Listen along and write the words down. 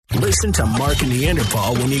Listen to Mark and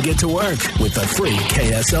Neanderpaul when you get to work with the free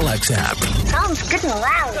KSLX app. Sounds good and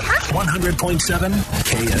loud, huh? 100.7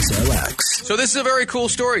 KSLX. So this is a very cool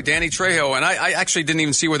story, Danny Trejo, and I actually didn't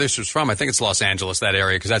even see where this was from. I think it's Los Angeles, that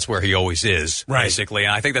area, because that's where he always is, basically.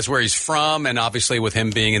 And I think that's where he's from, and obviously with him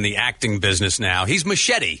being in the acting business now, he's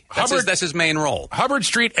Machete. That's his main role. Hubbard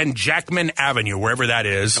Street and Jackman Avenue, wherever that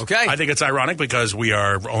is. Okay. I think it's ironic because we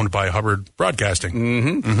are owned by Hubbard Broadcasting.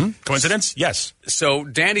 Mm-hmm. Coincidence? Yes. So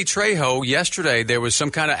Danny Trejo, yesterday there was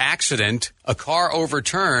some kind of accident. A car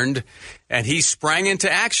overturned, and he sprang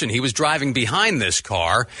into action. He was driving behind this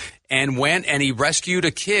car and went and he rescued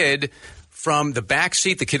a kid from the back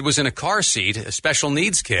seat. The kid was in a car seat, a special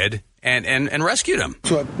needs kid, and rescued him.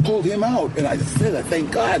 So I pulled him out, and I said, I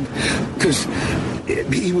thank God, because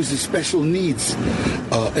he was a special needs,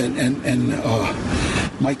 and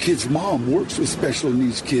my kid's mom works with special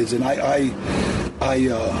needs kids, and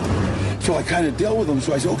so I kind of dealt with him.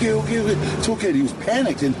 So I said, okay, it's okay. And he was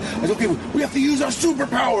panicked, and I said, okay, we have to use our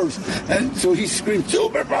superpowers. And so he screamed,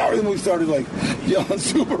 superpowers, and we started like yelling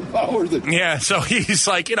superpowers. Yeah, so he's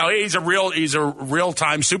like, he's a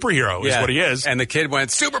real-time superhero is what he is. And the kid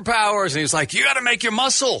went, superpowers, and he was like, you got to make your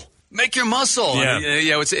muscle. Make your muscle.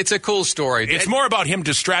 Yeah. It's a cool story. It's more about him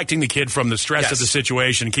distracting the kid from the stress of the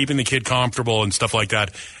situation, keeping the kid comfortable and stuff like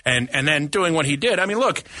that, and then doing what he did. I mean,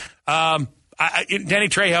 look, Danny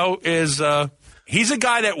Trejo is he's a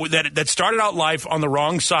guy that started out life on the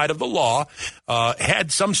wrong side of the law,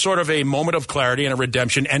 had some sort of a moment of clarity and a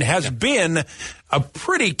redemption, and has been a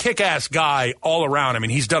pretty kick-ass guy all around. I mean,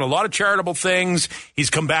 he's done a lot of charitable things. He's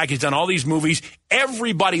come back. He's done all these movies.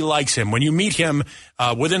 Everybody likes him. When you meet him,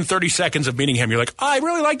 within 30 seconds of meeting him, you're like, I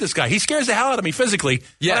really like this guy. He scares the hell out of me physically,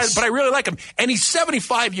 but I really like him. And he's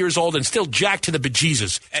 75 years old and still jacked to the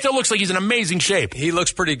bejesus. Still looks like he's in amazing shape. He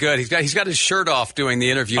looks pretty good. He's got his shirt off doing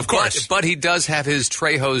the interview. Of course. But he does have his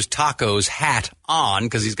Trejo's Tacos hat on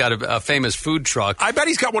because he's got a famous food truck. I bet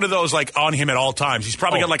he's got one of those like on him at all times. He's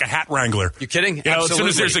probably got like a hat wrangler. You kidding? As soon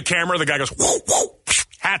as there's a camera, the guy goes, whoa, whoa,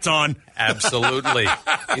 hat's on. Absolutely.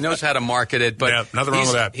 He knows how to market it. But nothing wrong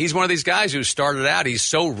with that. He's one of these guys who started out, he's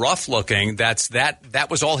so rough looking, that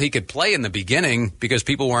was all he could play in the beginning because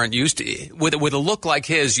people weren't used to. With a look like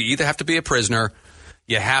his, you either have to be a prisoner,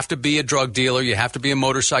 you have to be a drug dealer, you have to be a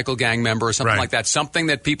motorcycle gang member or something like that, something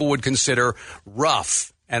that people would consider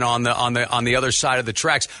rough and on the other side of the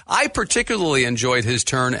tracks. I particularly enjoyed his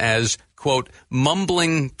turn as, quote,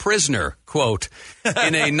 mumbling prisoner, quote,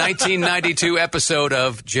 in a 1992 episode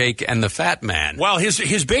of Jake and the Fat Man. Well,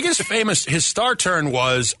 his biggest his star turn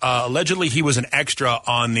was allegedly he was an extra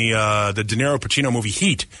on the De Niro Pacino movie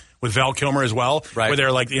Heat with Val Kilmer as well, where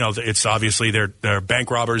they're like, it's obviously they're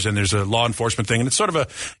bank robbers and there's a law enforcement thing, and it's sort of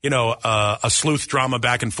a sleuth drama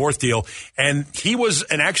back and forth deal. And he was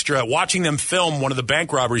an extra watching them film one of the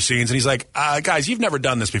bank robbery scenes, and he's like, guys, you've never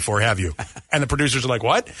done this before, have you? And the producers are like,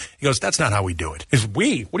 what? He goes, that's not how we do it. It's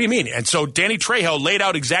we. What do you mean? And so Danny Trejo laid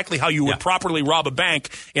out exactly how you would properly rob a bank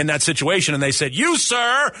in that situation, and they said, you,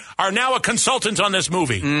 sir, are now a consultant on this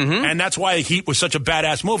movie. Mm-hmm. And that's why Heat was such a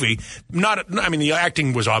badass movie. The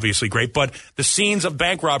acting was obviously great, but the scenes of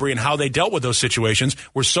bank robbery and how they dealt with those situations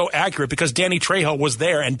were so accurate because Danny Trejo was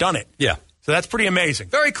there and done it. Yeah. So that's pretty amazing.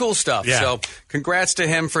 Very cool stuff. Yeah. So congrats to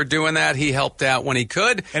him for doing that. He helped out when he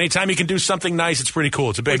could. Anytime you can do something nice, it's pretty cool.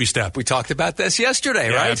 It's a baby step. We talked about this yesterday,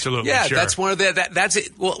 right? Absolutely. Yeah, sure. that's one of that's it.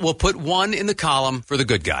 We'll put one in the column for the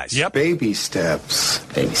good guys. Yep. Baby steps.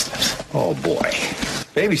 Baby steps. Oh, boy.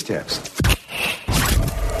 Baby steps.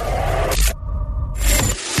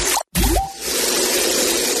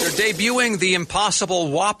 Debuting the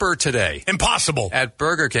Impossible Whopper today. Impossible. At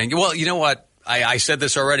Burger King. Well, you know what? I said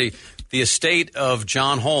this already. The estate of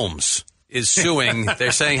John Holmes is suing.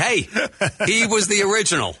 They're saying, hey, he was the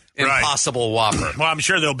original Impossible Whopper. Well, I'm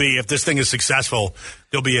sure there'll be, if this thing is successful,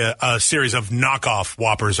 there'll be a series of knockoff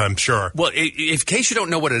Whoppers, I'm sure. Well, in case you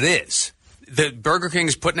don't know what it is, the Burger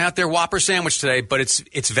King's putting out their Whopper sandwich today, but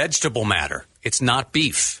it's vegetable matter. It's not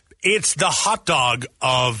beef. It's the hot dog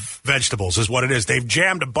of vegetables is what it is. They've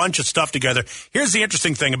jammed a bunch of stuff together. Here's the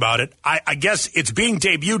interesting thing about it. I guess it's being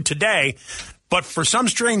debuted today, but for some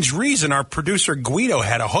strange reason, our producer Guido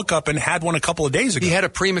had a hookup and had one a couple of days ago. He had a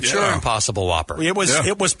premature Impossible Whopper. It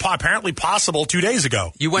was apparently possible 2 days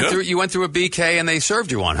ago. You went through a BK and they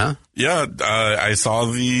served you one, huh? Yeah, I saw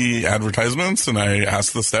the advertisements and I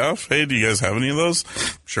asked the staff, hey, do you guys have any of those?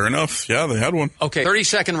 Sure enough, yeah, they had one. Okay,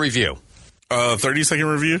 30-second review. 30-second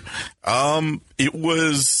review. It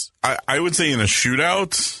was, I would say in a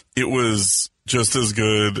shootout, it was just as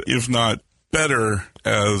good, if not better,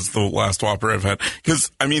 as the last Whopper I've had.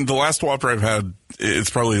 Because, the last Whopper I've had, it's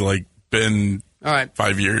probably been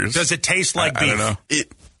 5 years. Does it taste like beef? I don't know.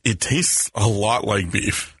 It tastes a lot like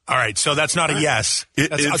beef. All right, so that's not a yes.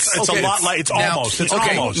 It's a lot like, it's now, almost. It's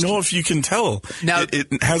I almost. don't know if you can tell. Now,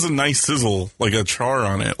 it has a nice sizzle, like a char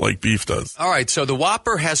on it, like beef does. All right, so the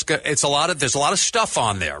Whopper there's a lot of stuff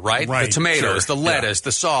on there, right? Right, The tomatoes, sure, the lettuce,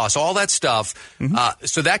 the sauce, all that stuff.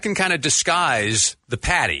 So that can kind of disguise the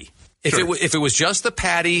patty. If it was just the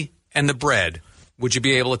patty and the bread, would you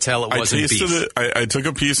be able to tell it wasn't beef? I took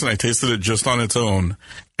a piece and I tasted it just on its own,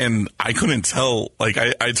 and I couldn't tell. Like,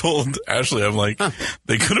 I told Ashley, I'm like,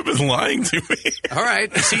 they could have been lying to me. All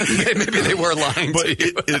right. See, maybe they were lying But to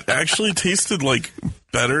you. it actually tasted like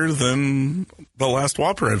better than the last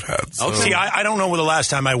Whopper I've had. So. Okay. See, I don't know the last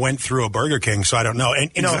time I went through a Burger King, so I don't know.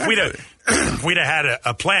 And, Exactly. if we'd have had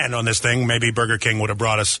a plan on this thing, maybe Burger King would have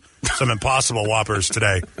brought us some Impossible Whoppers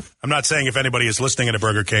today. I'm not saying if anybody is listening at a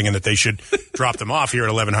Burger King and that they should drop them off here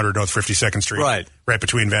at 1100 North 52nd Street. Right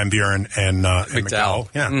between Van Buren and McDowell.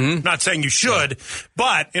 Yeah. Mm-hmm. Not saying you should,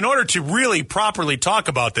 but in order to really properly talk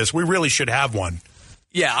about this, we really should have one.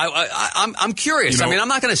 Yeah, I'm curious. I mean, I'm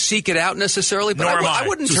not going to seek it out necessarily, but I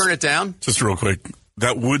wouldn't turn it down. Just real quick.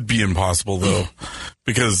 That would be impossible, though,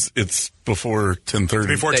 because it's before 10:30.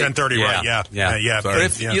 Before 10:30, right? Yeah. But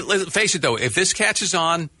let's face it, though, if this catches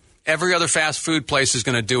on, every other fast food place is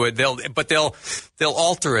going to do it. They'll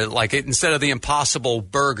alter it. Like instead of the Impossible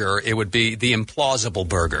Burger, it would be the Implausible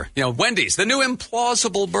Burger. Wendy's, the new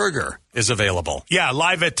Implausible Burger is available. Yeah,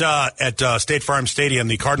 live at State Farm Stadium,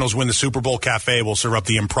 the Cardinals Win the Super Bowl Cafe will serve up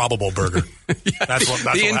the Improbable Burger. That's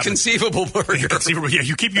what Inconceivable Burger. Inconceivable. Yeah,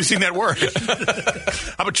 you keep using that word.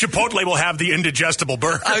 How about Chipotle will have the Indigestible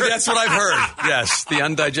Burger? That's what I've heard. Yes, the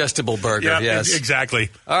Undigestible Burger. Yeah, yes,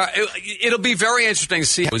 exactly. All right, it'll be very interesting to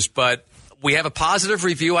see. But we have a positive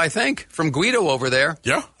review, I think, from Guido over there.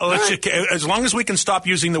 Yeah. As long as we can stop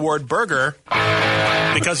using the word burger,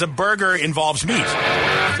 because a burger involves meat.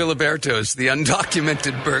 Filiberto's, the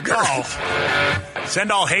undocumented burger. Oh.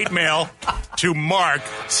 Send all hate mail to Mark.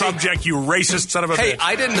 Subject, you racist son of a bitch. Hey,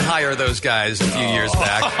 I didn't hire those guys a few years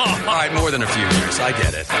back. All right, more than a few years. I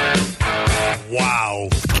get it. Wow.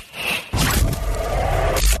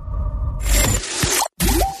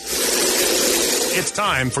 It's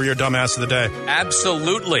time for your dumbass of the day.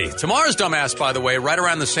 Absolutely. Tomorrow's dumbass, by the way, right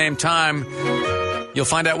around the same time, you'll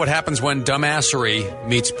find out what happens when dumbassery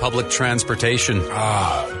meets public transportation.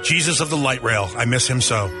 Jesus of the light rail. I miss him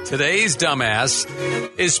so. Today's dumbass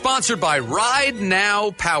is sponsored by Ride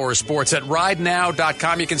Now Power Sports at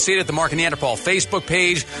ridenow.com. You can see it at the Mark and Neanderpaul Facebook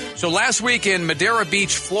page. So last week in Madeira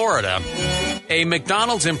Beach, Florida, a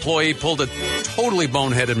McDonald's employee pulled a totally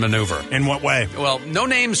boneheaded maneuver. In what way? Well, no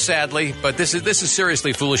names, sadly, but this is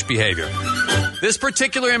seriously foolish behavior. This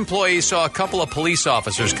particular employee saw a couple of police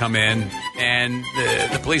officers come in, and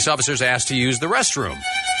the police officers asked to use the restroom.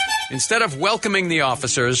 Instead of welcoming the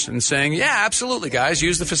officers and saying, yeah, absolutely, guys,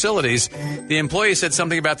 use the facilities, the employee said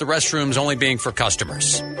something about the restrooms only being for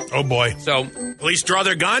customers. Oh, boy. So, police draw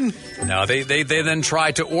their gun? No, they then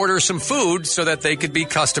tried to order some food so that they could be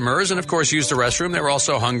customers and, of course, use the restroom. They were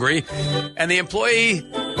also hungry. And the employee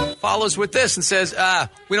follows with this and says,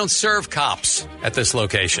 we don't serve cops at this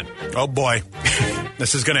location. Oh, boy.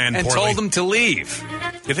 This is going to end and poorly. told them to leave.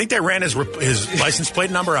 You think they ran his license plate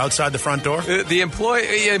number outside the front door? The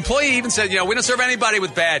employee even said, we don't serve anybody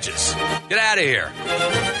with badges. Get out of here.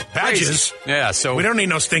 Badges? Crazy. Yeah, so... We don't need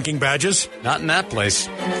no stinking badges. Not in that place.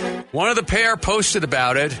 One of the pair posted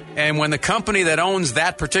about it, and when the company that owns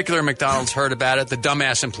that particular McDonald's heard about it, the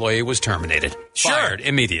dumbass employee was terminated. Fired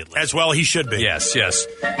immediately. As well he should be. Yes.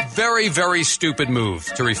 Very, very stupid move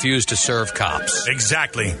to refuse to serve cops.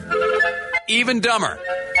 Exactly. Even dumber.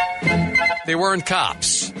 They weren't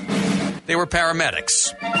cops. They were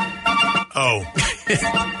paramedics. Oh.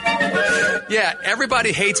 Yeah,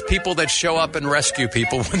 everybody hates people that show up and rescue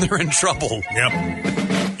people when they're in trouble. Yep.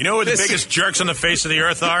 You know who the biggest jerks on the face of the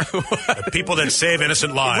earth are? The people that save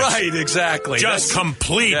innocent lives. Right, exactly. Just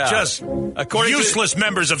useless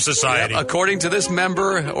members of society. Yeah, according to this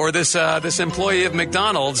member or this employee of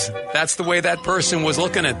McDonald's, that's the way that person was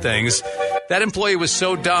looking at things. That employee was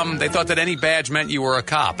so dumb, they thought that any badge meant you were a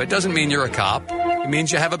cop. It doesn't mean you're a cop. It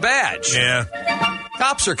means you have a badge. Yeah.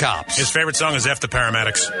 Cops are cops. His favorite song is F the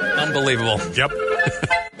Paramedics. Unbelievable. Yep.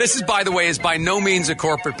 This is, by the way, is by no means a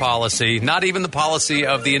corporate policy, not even the policy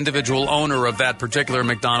of the individual owner of that particular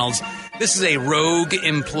McDonald's. This is a rogue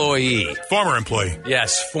employee. Former employee.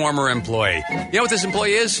 Yes, former employee. You know what this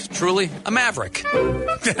employee is? Truly, a maverick.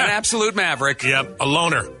 An absolute maverick. Yep, a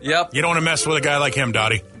loner. Yep. You don't want to mess with a guy like him,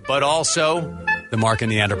 Dottie. But also, the Mark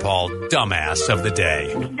and Neanderpaul dumbass of the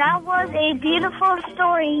day. That was a beautiful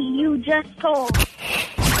story you just told.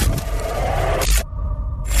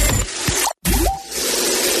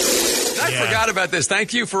 Did I I forgot about this.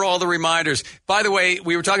 Thank you for all the reminders. By the way,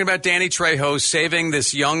 we were talking about Danny Trejo saving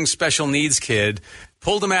this young special needs kid,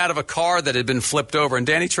 pulled him out of a car that had been flipped over. And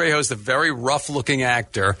Danny Trejo is the very rough-looking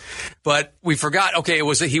actor. But we forgot,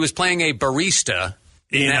 he was playing a barista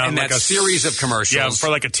in that series of commercials. Yeah, for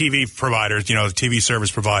like a TV provider, the TV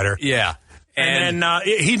service provider. Yeah. And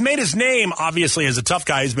he made his name, obviously, as a tough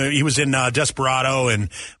guy. He was in Desperado and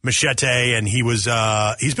Machete, and he's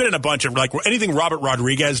been in a bunch of, like, anything Robert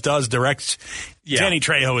Rodriguez directs. Yeah. Danny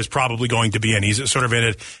Trejo is probably going to be in. He's sort of in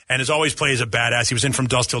it, and has always plays a badass. He was in From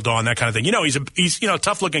Dusk Till Dawn, that kind of thing. He's a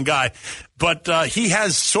tough-looking guy, but he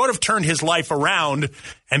has sort of turned his life around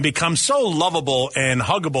and become so lovable and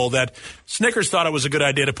huggable that Snickers thought it was a good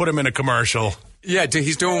idea to put him in a commercial. Yeah,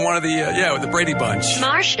 he's doing one of with the Brady Bunch.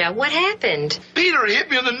 Marcia, what happened? Peter hit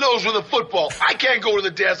me in the nose with a football. I can't go to the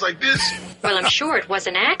dance like this. Well, I'm sure it was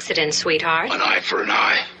an accident, sweetheart. An eye for an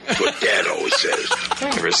eye. That's what Dad always says. I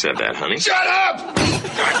never said that, honey. Shut up!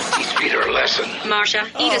 God, teach Peter a lesson. Marcia,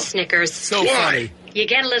 eat a Snickers. So funny. You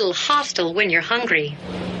get a little hostile when you're hungry.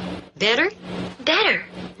 Better? Better.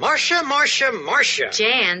 Marcia.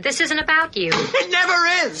 Jan, this isn't about you. It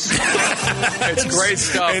never is. It's great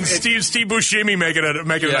stuff. And Steve Buscemi making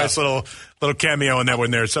a nice little cameo in that one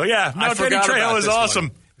there. So, yeah, Danny Trejo is awesome.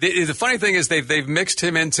 The funny thing is they've mixed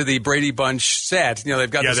him into the Brady Bunch set. They've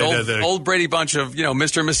got this old Brady Bunch of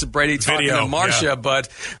Mr. and Mrs. Brady talking to Marcia, but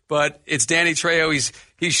it's Danny Trejo.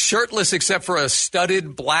 He's shirtless except for a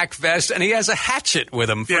studded black vest, and he has a hatchet with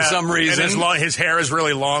him for some reason. And his hair is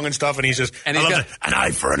really long and stuff, and he's just an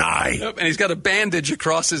eye for an eye. Yep, and he's got a bandage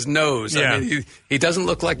across his nose. Yeah. I mean, he doesn't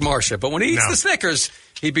look like Marcia, but when he eats the Snickers,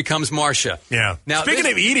 he becomes Marcia. Yeah. Now,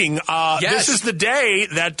 speaking of eating, this is the day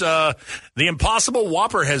that the Impossible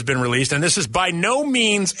Whopper has been released, and this is by no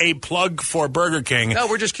means a plug for Burger King. No,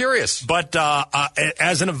 we're just curious. But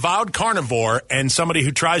as an avowed carnivore and somebody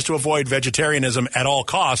who tries to avoid vegetarianism at all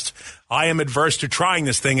costs, I am adverse to trying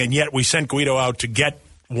this thing, and yet we sent Guido out to get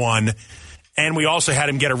one. And we also had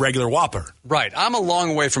him get a regular Whopper. Right. I'm a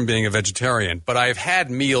long way from being a vegetarian, but I've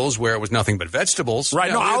had meals where it was nothing but vegetables.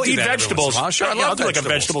 Right. I'll eat vegetables. Sure, I'll do like a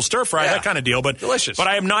vegetable stir fry, that kind of deal. But delicious. But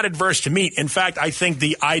I am not adverse to meat. In fact, I think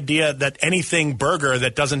the idea that anything burger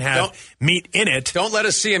that doesn't have meat in it. Don't let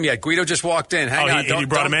us see him yet. Guido just walked in. Hang on. You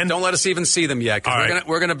brought him in? Don't let us even see them yet. Right.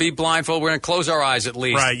 We're gonna be blindfold. We're gonna close our eyes at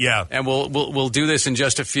least. Right. Yeah. And we'll do this in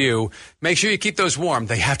just a few. Make sure you keep those warm.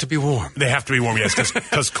 They have to be warm. They have to be warm. Yes,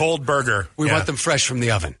 because cold burger. We want them fresh from the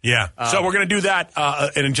oven. Yeah. So we're going to do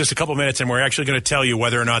that in just a couple minutes, and we're actually going to tell you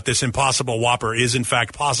whether or not this Impossible Whopper is in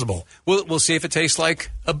fact possible. We'll see if it tastes like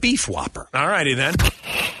a beef Whopper. All righty then.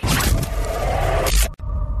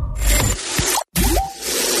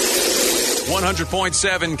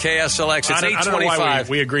 100.7 KSLX. It's 8:25. I don't know why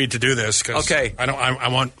we agreed to do this. Okay.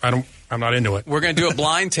 I'm not into it. We're going to do a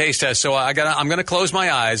blind taste test. So I'm going to close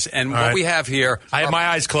my eyes, and what we have here. I have my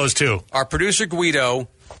eyes closed too. Our producer Guido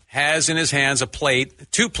has in his hands a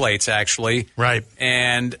plate, 2 plates actually. Right.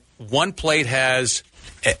 And one plate has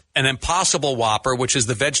an Impossible Whopper, which is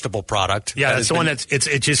the vegetable product. Yeah, that's the one it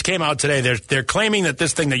just came out today. They're claiming that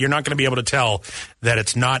this thing that you're not going to be able to tell that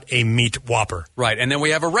it's not a meat Whopper. Right. And then we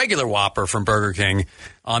have a regular Whopper from Burger King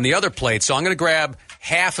on the other plate. So I'm going to grab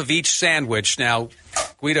half of each sandwich. Now,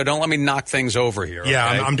 Guido, don't let me knock things over here. Yeah,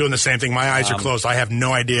 okay? I'm doing the same thing. My eyes are closed. I have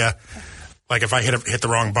no idea. Like if I hit the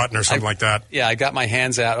wrong button or something like that. Yeah, I got my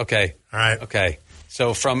hands out. Okay. All right. Okay.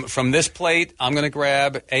 So from this plate, I'm going to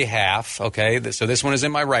grab a half. Okay. So this one is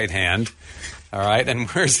in my right hand. All right. And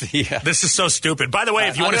where's the... This is so stupid. By the way,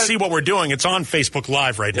 if you want to see what we're doing, it's on Facebook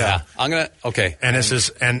Live right now. Yeah. I'm going to... Okay. And this is...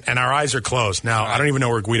 And our eyes are closed. Now, I don't even know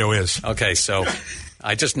where Guido is. Okay. So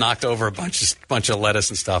I just knocked over a bunch of lettuce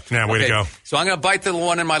and stuff. Yeah, way to go. So I'm going to bite the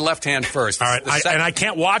one in my left hand first. All right. And I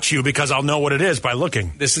can't watch you because I'll know what it is by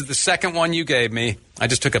looking. This is the second one you gave me. I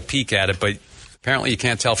just took a peek at it, but apparently you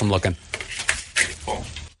can't tell from looking. All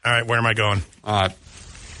right. Where am I going? Where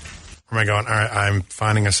am I going? All right. I'm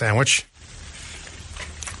finding a sandwich.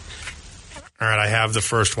 All right. I have the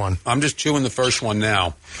first one. I'm just chewing the first one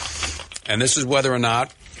now. And this is whether or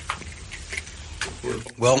not...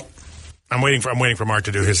 Well... I'm waiting for Mark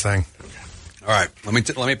to do his thing. All right, let me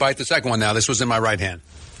bite the second one now. This was in my right hand.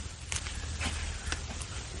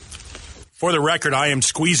 For the record, I am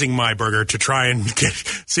squeezing my burger to try and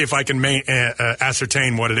see if I can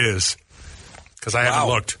ascertain what it is, because I haven't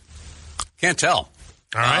looked. Can't tell.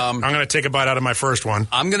 All right, I'm going to take a bite out of my first one.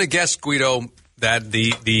 I'm going to guess, Guido, that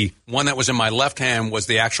the one that was in my left hand was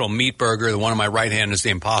the actual meat burger. The one in my right hand is the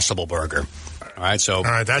Impossible Burger. All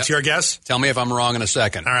right, that's your guess? Tell me if I'm wrong in a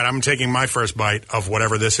second. All right, I'm taking my first bite of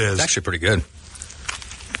whatever this is. It's actually pretty good.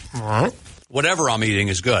 All right. Whatever I'm eating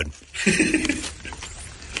is good.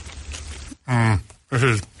 This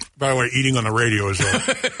is, by the way, eating on the radio is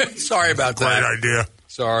a Sorry about that. great idea.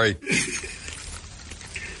 Sorry.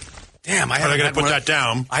 Damn, I Are they going to put that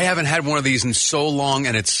down? I haven't had one of these in so long,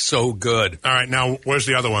 and it's so good. All right, now where's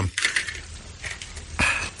the other one?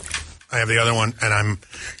 I have the other one, and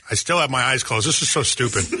I still have my eyes closed. This is so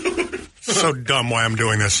stupid. So dumb why I'm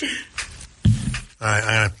doing this.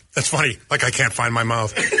 That's funny. Like I can't find my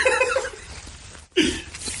mouth.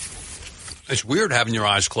 It's weird having your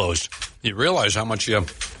eyes closed. You realize how much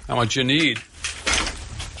you need.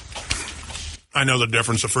 I know the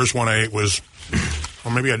difference. The first one I ate was,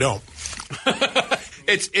 or maybe I don't.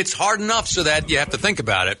 It's hard enough so that you have to think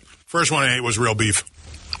about it. First one I ate was real beef.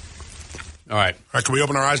 All right. All right, can we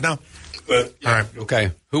open our eyes now? Yeah. All right.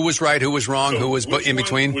 Okay. Who was right? Who was wrong? So who was in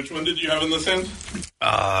between? Which one did you have in this hand?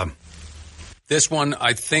 This one,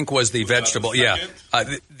 I think, was the vegetable.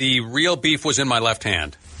 The the real beef was in my left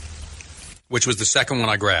hand, which was the second one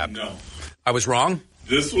I grabbed. No. I was wrong?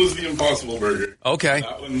 This was the Impossible Burger. Okay.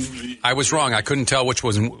 That one's the... I was wrong. I couldn't tell which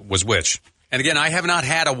was which. And again, I have not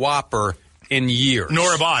had a Whopper in years.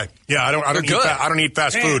 Nor have I. Yeah, I don't eat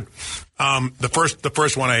fast food. The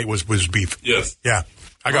first one I ate was beef. Yes. Yeah.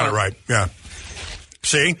 I got it right. Yeah.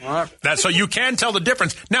 See? So you can tell the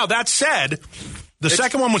difference. Now, that said, the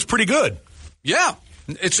second one was pretty good. Yeah.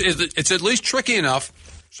 It's at least tricky enough.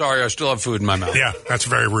 Sorry, I still have food in my mouth. Yeah, that's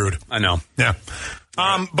very rude. I know. Yeah.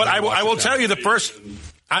 But I will tell you the first...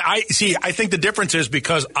 I think the difference is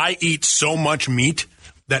because I eat so much meat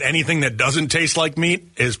that anything that doesn't taste like meat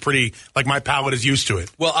is pretty... Like, my palate is used to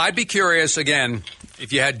it. Well, I'd be curious, again,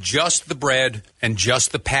 if you had just the bread and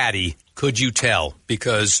just the patty, could you tell?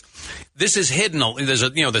 Because this is hidden. There's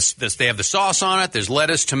they have the sauce on it. There's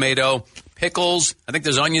lettuce, tomato, pickles. I think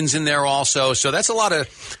there's onions in there also. So that's a lot of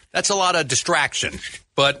distraction.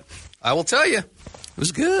 But I will tell you, it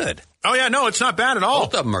was good. Oh, yeah, no, it's not bad at all.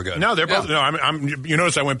 Both of them are good. No, they're both... Yeah. No, you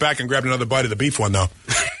notice I went back and grabbed another bite of the beef one, though.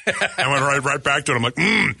 I went right back to it. I'm like,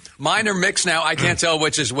 Mine are mixed now. I can't tell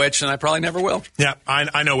which is which, and I probably never will. Yeah,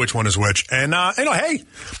 I know which one is which. And, hey,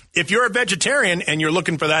 if you're a vegetarian and you're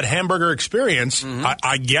looking for that hamburger experience,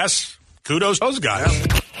 I guess kudos to those guys. Yeah.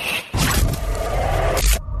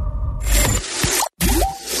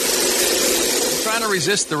 I'm trying to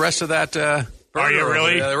resist the rest of that... Are you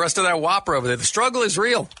really? The rest of that Whopper over there. The struggle is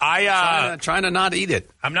real. Trying to not eat it.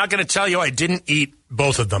 I'm not going to tell you I didn't eat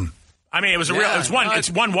both of them. I mean, it's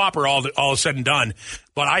one Whopper all said and done.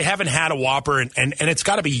 But I haven't had a Whopper, and it's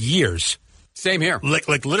got to be years. Same here.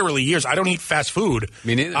 Like literally years. I don't eat fast food.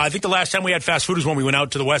 Me neither. I think the last time we had fast food was when we went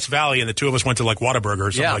out to the West Valley, and the two of us went to like Whataburger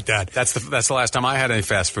or something like that. That's the last time I had any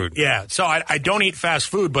fast food. Yeah. So I don't eat fast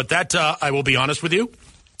food, but that I will be honest with you.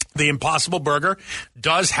 The Impossible Burger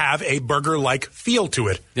does have a burger-like feel to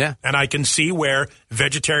it. Yeah. And I can see where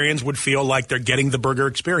vegetarians would feel like they're getting the burger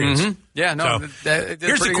experience. Mm-hmm. Yeah, no, they did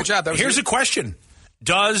a pretty good job. Here's a question.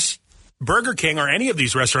 Does Burger King or any of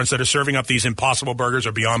these restaurants that are serving up these Impossible Burgers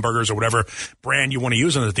or Beyond Burgers or whatever brand you want to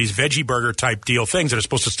use on it, these veggie burger type deal things that are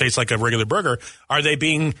supposed to taste like a regular burger, are they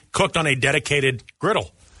being cooked on a dedicated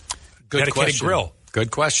griddle? Dedicated grill.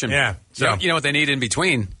 Good question. Yeah. So. You know what they need in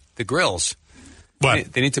between? The grills.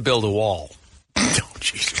 What? They need to build a wall. Oh,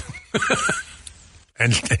 jeez.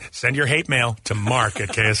 And send your hate mail to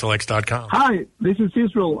mark@kslx.com. Hi, this is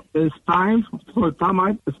Israel. It's time for Time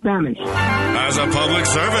Out Spanish. As a public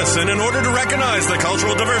service and in order to recognize the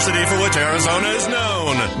cultural diversity for which Arizona is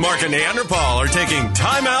known, Mark and Neanderpaul are taking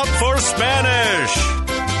Time Out for Spanish.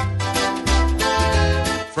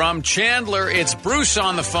 From Chandler, it's Bruce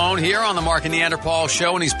on the phone here on the Mark and Neanderpaul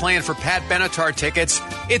show, and he's playing for Pat Benatar tickets.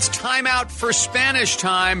 It's time out for Spanish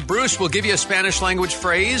time. Bruce will give you a Spanish language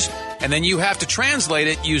phrase, and then you have to translate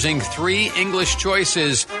it using 3 English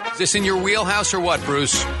choices. Is this in your wheelhouse or what,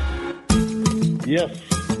 Bruce? Yes.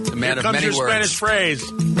 The man Here of comes many your words. Spanish phrase.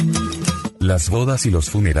 Las bodas y los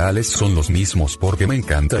funerales son los mismos porque me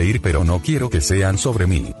encanta ir, pero no quiero que sean sobre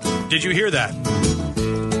mí. Did you hear that?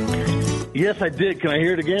 Yes, I did. Can I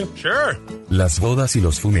hear it again? Sure. Las bodas y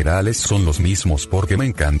los funerales son los mismos porque me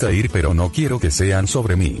encanta ir, pero no quiero que sean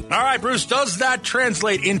sobre mí. All right, Bruce, does that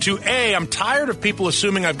translate into A, I'm tired of people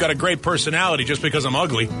assuming I've got a great personality just because I'm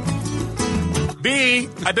ugly? B,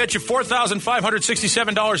 I bet you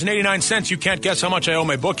 $4,567.89 you can't guess how much I owe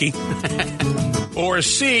my bookie. Or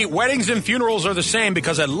C, weddings and funerals are the same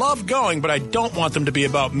because I love going, but I don't want them to be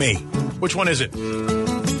about me. Which one is it?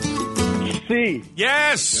 C.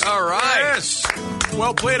 Yes. All right. Yes.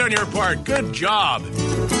 Well played on your part. Good job.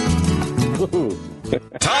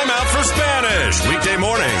 Time Out for Spanish. Weekday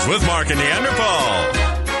mornings with Mark and Neanderpaul.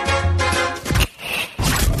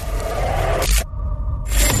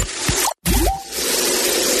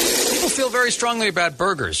 People feel very very strongly about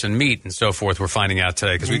burgers and meat and so forth, we're finding out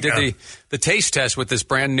today, because we did the taste test with this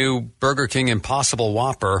brand new Burger King Impossible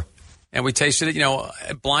Whopper, and we tasted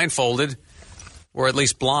it, blindfolded, or at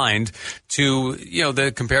least blind, to,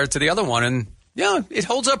 compared to the other one, and, it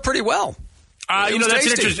holds up pretty well.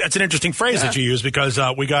 That's an interesting phrase that you use, because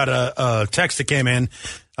we got a text that came in.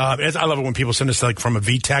 I love it when people send us from a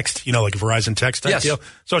V-text, like a Verizon text type deal.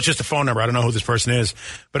 So it's just a phone number. I don't know who this person is.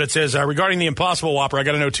 But it says, regarding the Impossible Whopper, I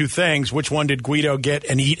got to know two things. Which one did Guido get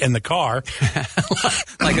and eat in the car?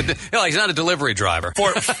 He's not a delivery driver.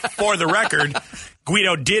 For the record,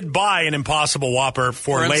 Guido did buy an Impossible Whopper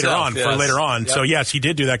for later on. Yep. So, yes, he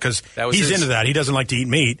did do that because he's into that. He doesn't like to eat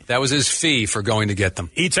meat. That was his fee for going to get them.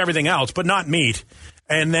 Eats everything else, but not meat.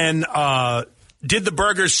 And then did the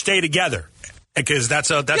burgers stay together? Because that's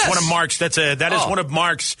one of Mark's. Is one of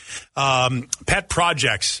Mark's pet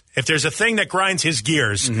projects. If there's a thing that grinds his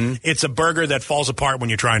gears, it's a burger that falls apart when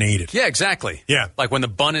you're trying to eat it. Yeah, exactly. Yeah, like when the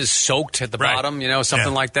bun is soaked at the bottom,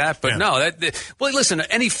 something like that. But no, listen,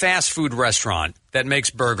 any fast food restaurant that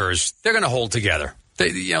makes burgers, they're going to hold together.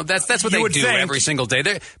 That's what they do every single day.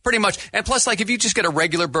 They're pretty much, and plus, if you just get a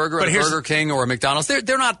regular burger at a Burger King or a McDonald's,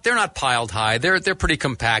 they're not piled high. They're pretty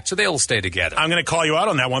compact, so they'll stay together. I'm going to call you out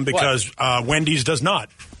on that one because Wendy's does not.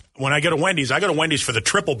 When I go to Wendy's, for the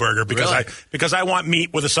triple burger because I want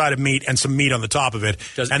meat with a side of meat and some meat on the top of it.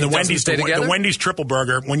 The Wendy's triple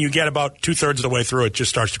burger, when you get about 2/3 of the way through, it just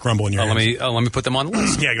starts to crumble in your hands. Let me put them on the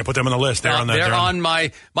list. Yeah, you're going to put them on the list. They're on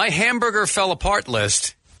my hamburger fell apart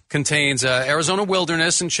list. Contains Arizona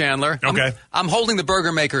Wilderness and Chandler. Okay. I'm holding the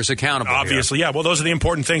burger makers accountable. Obviously, yeah. Well, those are the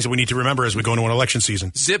important things that we need to remember as we go into an election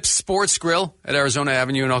season. Zips Sports Grill at Arizona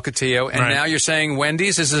Avenue in Ocotillo. And now you're saying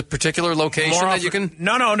Wendy's is a particular location that you can...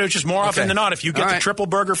 No, just more often than not. If you get the triple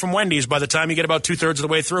burger from Wendy's, by the time you get about 2/3 of the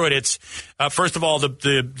way through it, it's, first of all,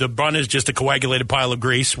 the bun is just a coagulated pile of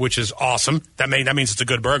grease, which is awesome. That means it's a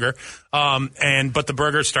good burger. But the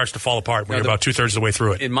burger starts to fall apart when you're about 2/3 of the way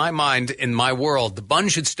through it. In my mind, in my world, the bun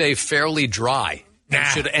should stay fairly dry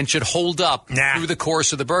and should hold up through the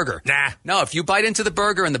course of the burger. No, if you bite into the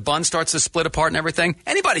burger and the bun starts to split apart and everything,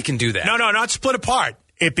 anybody can do that. No, not split apart.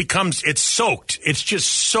 It's soaked. It's just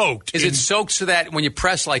soaked. Is it soaked so that when you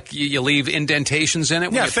press, you leave indentations in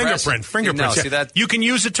it? Fingerprints. See that? You can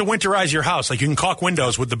use it to winterize your house. You can caulk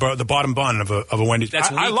windows with the bottom bun of a Wendy's.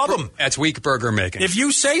 I love them. That's weak burger making. If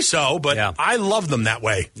you say so, but I love them that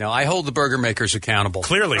way. No, I hold the burger makers accountable.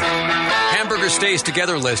 Clearly. Hamburger Stays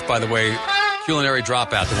Together list, by the way, Culinary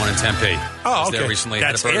Dropout, the one in Tempe. Oh, okay. There recently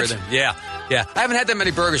That's had a burger it? there. Yeah. I haven't had that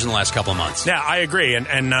many burgers in the last couple of months. Yeah, I agree.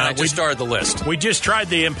 And I just started the list. We just tried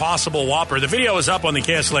the Impossible Whopper. The video is up on the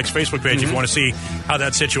KSLX Facebook page if you want to see how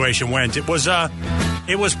that situation went. It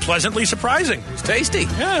was pleasantly surprising. It was tasty.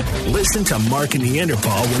 Yeah. Listen to Mark and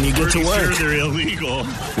Neanderpaul when you get to work. Sure they're illegal.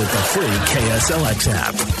 With the free KSLX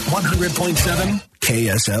app. 100.7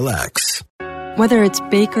 KSLX. Whether it's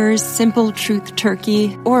Baker's Simple Truth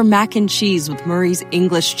Turkey or mac and cheese with Murray's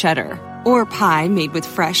English Cheddar or pie made with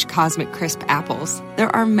fresh Cosmic Crisp apples,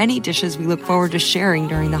 there are many dishes we look forward to sharing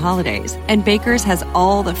during the holidays. And Baker's has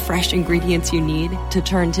all the fresh ingredients you need to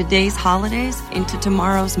turn today's holidays into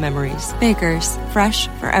tomorrow's memories. Baker's, fresh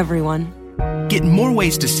for everyone. Get more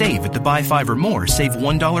ways to save at the Buy 5 or More Save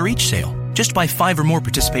 $1 each sale. Just buy 5 or more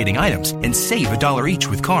participating items and save $1 each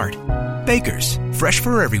with card. Baker's, fresh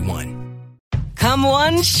for everyone. Come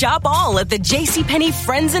one, shop all at the JCPenney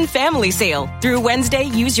Friends and Family Sale. Through Wednesday,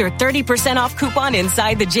 use your 30% off coupon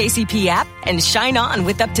inside the JCP app and shine on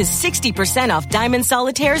with up to 60% off diamond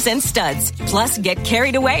solitaires and studs. Plus, get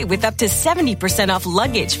carried away with up to 70% off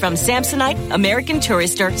luggage from Samsonite, American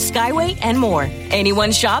Tourister, Skyway, and more.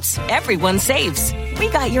 Anyone shops, everyone saves. We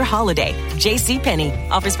got your holiday. JCPenney.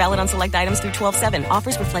 Offers valid on select items through 12/7.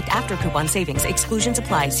 Offers reflect after coupon savings. Exclusions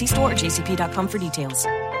apply. See store or jcp.com for details.